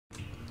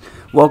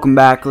Welcome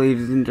back,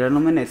 ladies and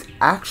gentlemen. It's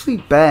actually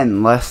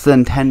been less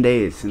than 10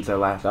 days since I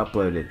last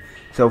uploaded.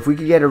 So if we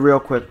could get a real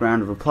quick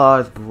round of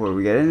applause before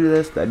we get into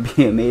this, that'd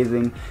be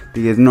amazing.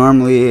 Because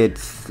normally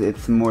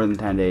it's more than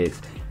 10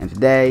 days. And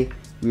today,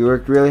 we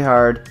worked really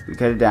hard. We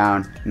cut it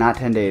down. Not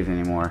 10 days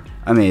anymore.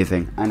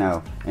 Amazing. I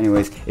know.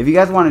 Anyways, if you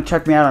guys want to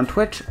check me out on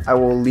Twitch, I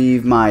will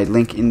leave my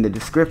link in the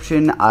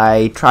description.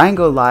 I try and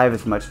go live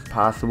as much as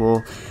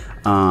possible.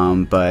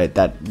 But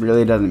that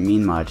really doesn't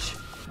mean much.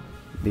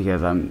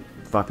 Because I'm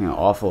fucking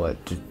awful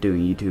at just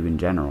doing YouTube in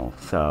general,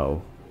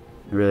 so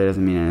it really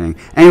doesn't mean anything.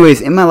 Anyways,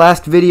 in my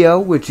last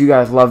video, which you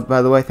guys loved,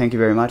 by the way, thank you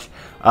very much.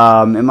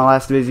 In my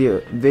last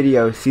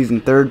video,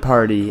 season 3rd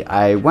party,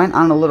 I went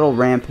on a little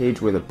rampage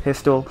with a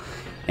pistol,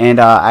 and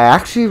I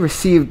actually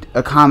received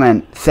a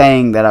comment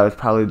saying that I was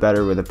probably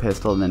better with a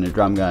pistol than a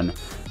drum gun.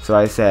 So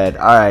I said,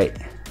 alright,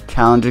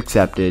 challenge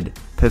accepted,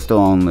 pistol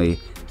only.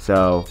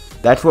 So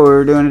that's what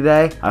we're doing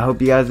today. I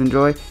hope you guys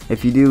enjoy.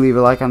 If you do, leave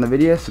a like on the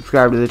video.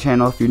 Subscribe to the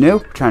channel if you're new.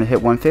 We're trying to hit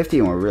 150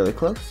 and we're really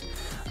close.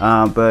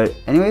 But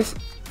anyways,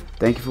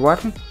 thank you for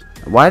watching.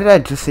 Why did I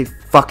just say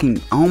fucking...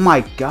 Oh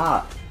my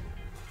god.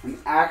 I'm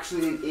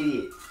actually an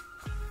idiot.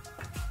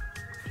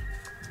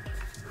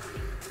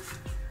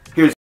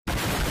 Here's...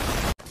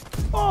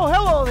 Oh,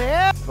 hello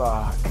there.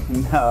 Fuck.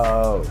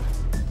 No.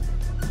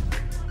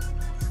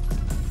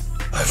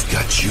 I've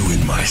got you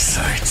in my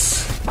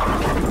sights.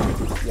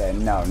 Yeah,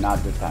 no,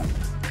 not this time.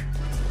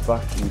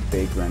 Fucking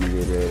fake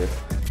renegade raider.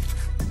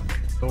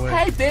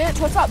 Hey, bitch.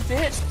 What's up,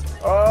 bitch?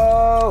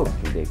 Oh,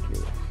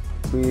 ridiculous.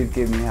 Please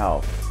give me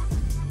help.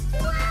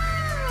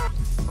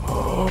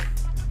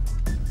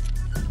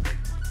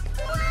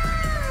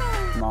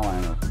 Small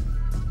ammo.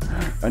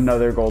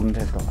 Another golden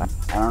pistol. I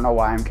don't know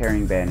why I'm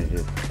carrying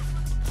bandages.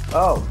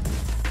 Oh.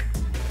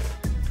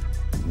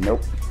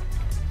 Nope.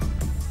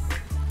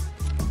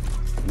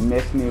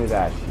 Miss me with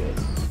that shit.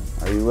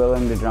 Are you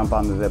willing to jump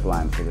on the zip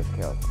line for this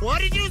kill? What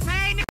did you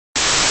say?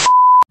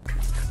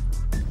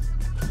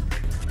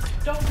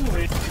 Don't do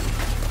it.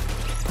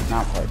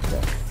 Not quite so.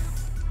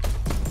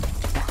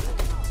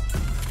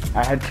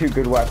 I had 2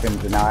 good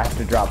weapons and now I have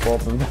to drop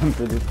both of them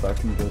for this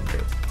fucking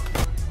pistol.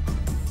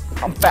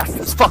 I'm fast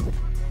as fuck.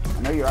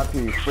 I know you're up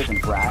here, you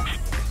freaking brat.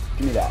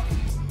 Give me that.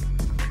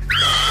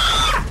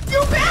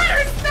 You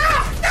better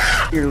stop!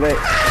 Stop! You're lit.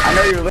 I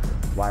know you're lit.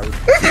 Why would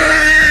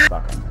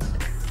fuck on this?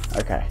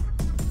 Okay.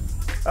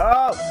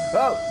 Oh!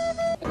 Oh!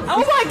 Oh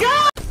my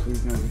god!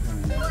 Please no, you're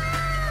coming in.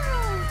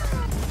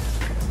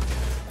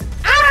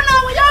 I don't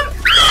know what I'm...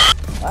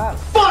 Ah!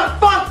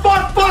 Fuck!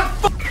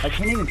 I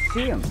can't even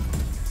see him.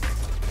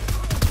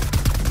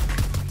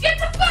 Get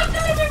the fuck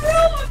out of the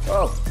room!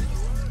 Oh!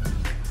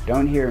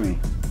 Don't hear me.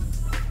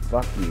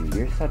 Fuck you.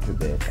 You're such a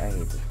bitch. I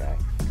hate this guy.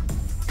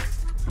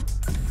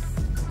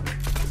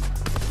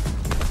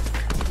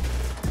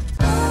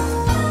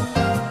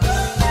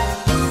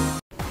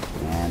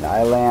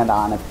 I land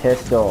on a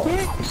pistol.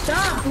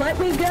 Stop! Let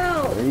me go!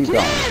 Where are you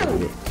going,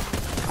 dude?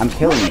 I'm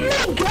killing you.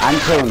 I'm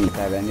killing you.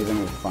 Have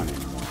anything was fun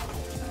anymore.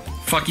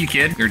 Fuck you,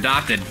 kid. You're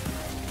adopted.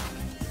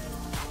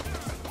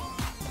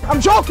 I'm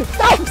joking!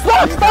 Stop!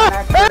 Stop! Recon Stop!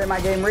 expert in my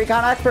game.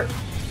 Recon expert.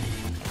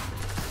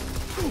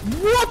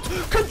 What?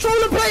 Control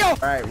the player!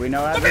 Alright, we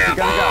know how this is gonna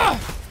go.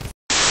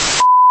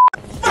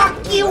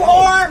 Fuck you,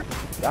 whore!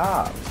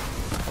 Stop.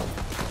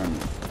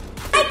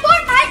 Like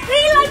Fortnite!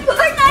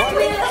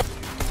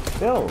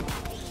 Build.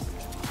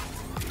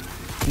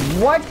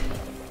 What?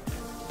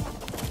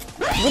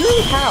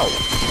 Literally how?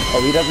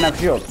 Oh, he doesn't have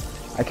shield.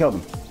 I killed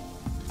him.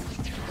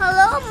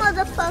 Hello,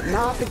 motherfucker.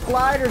 Not the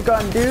glider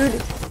gun,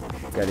 dude.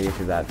 Gotta get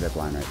through that zip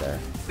line right there.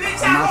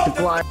 Not the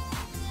glider.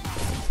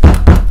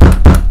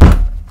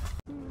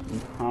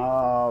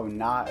 Oh,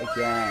 not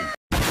again.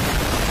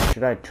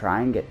 Should I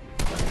try and get...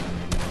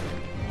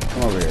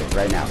 Come over here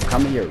right now.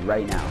 Come here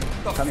right now.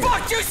 Come here.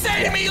 Fuck you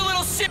say to me, you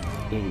little shit!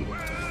 Idiot.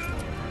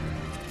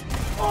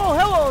 Oh,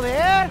 hello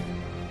there.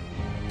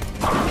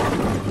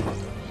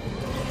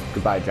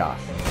 Goodbye, Josh.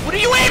 What are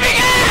you aiming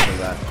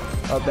at?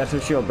 Oh, that's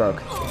her shield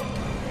broke.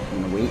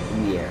 I'm gonna wait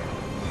in the air.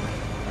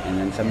 And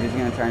then somebody's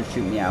gonna try and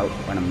shoot me out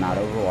when I'm not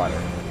over water.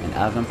 And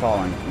as I'm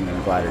falling, I'm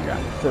gonna glider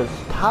jump. So it's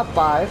top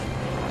 5.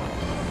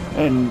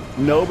 And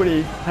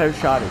nobody has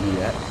shot at me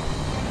yet.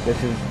 This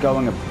is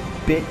going a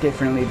bit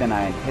differently than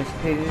I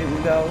anticipated it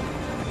would go.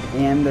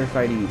 And they're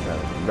fighting each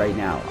other right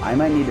now. I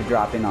might need to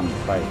drop in on the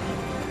fight.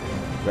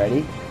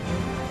 Ready?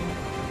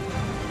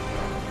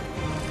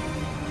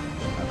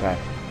 Okay.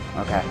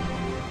 Okay.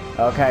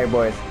 Okay,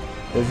 boys.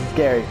 This is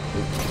scary.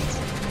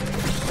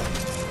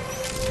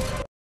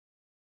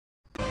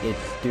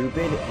 It's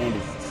stupid and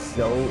it's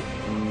so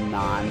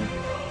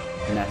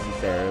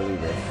non-necessarily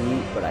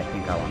risky, but I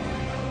think I want to win.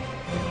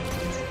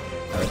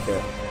 Let's do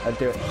it. Let's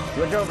do it.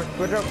 Switch over.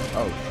 Switch over.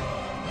 Oh.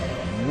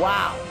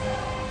 Wow.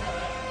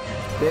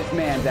 This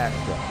man's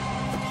extra.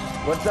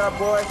 What's up,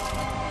 boys?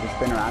 Just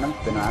spin around him.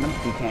 Spin around him.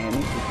 He can't hit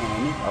me. He can't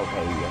hit me.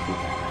 Okay, yes, he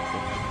can.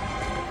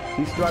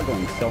 He's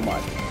struggling so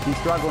much. He's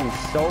struggling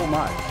so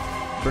much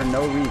for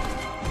no reason.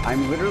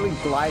 I'm literally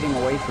gliding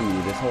away from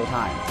you this whole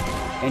time.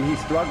 And he's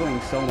struggling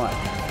so much.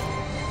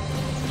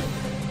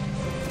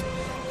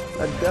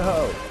 Let's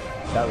go.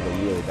 That was a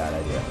really bad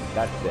idea.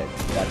 That's sick.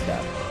 That's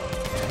bad.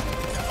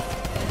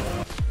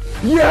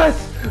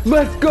 Yes!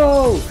 Let's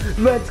go!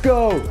 Let's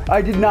go!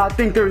 I did not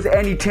think there was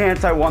any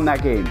chance I won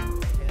that game.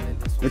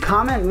 The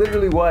comment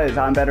literally was,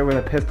 I'm better with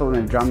a pistol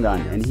than a drum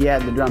gun. And he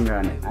had the drum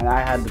gun, and I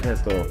had the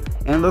pistol.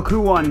 And look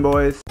who won,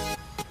 boys.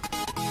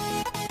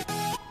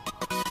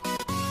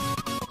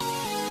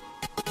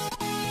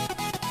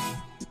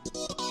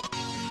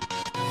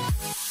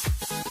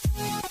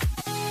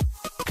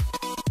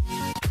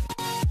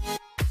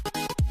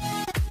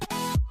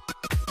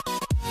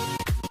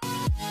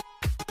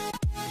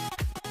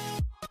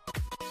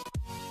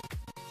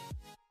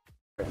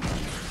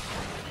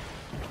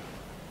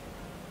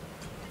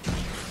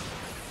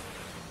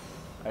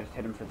 I just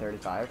hit him for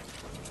 35.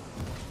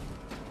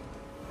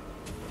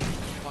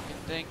 Fucking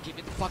thing, give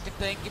me the fucking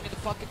thing, give me the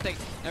fucking thing.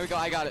 There we go,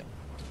 I got it.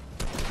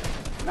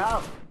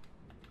 No!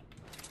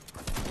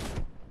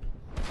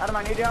 Adam,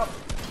 I need help!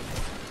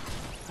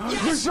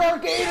 Yes! The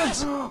shark ate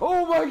him!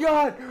 Oh my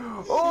god!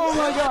 Oh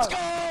my god! Let's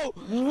go!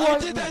 What I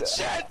did that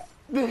shit!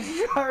 The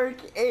shark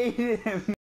ate him!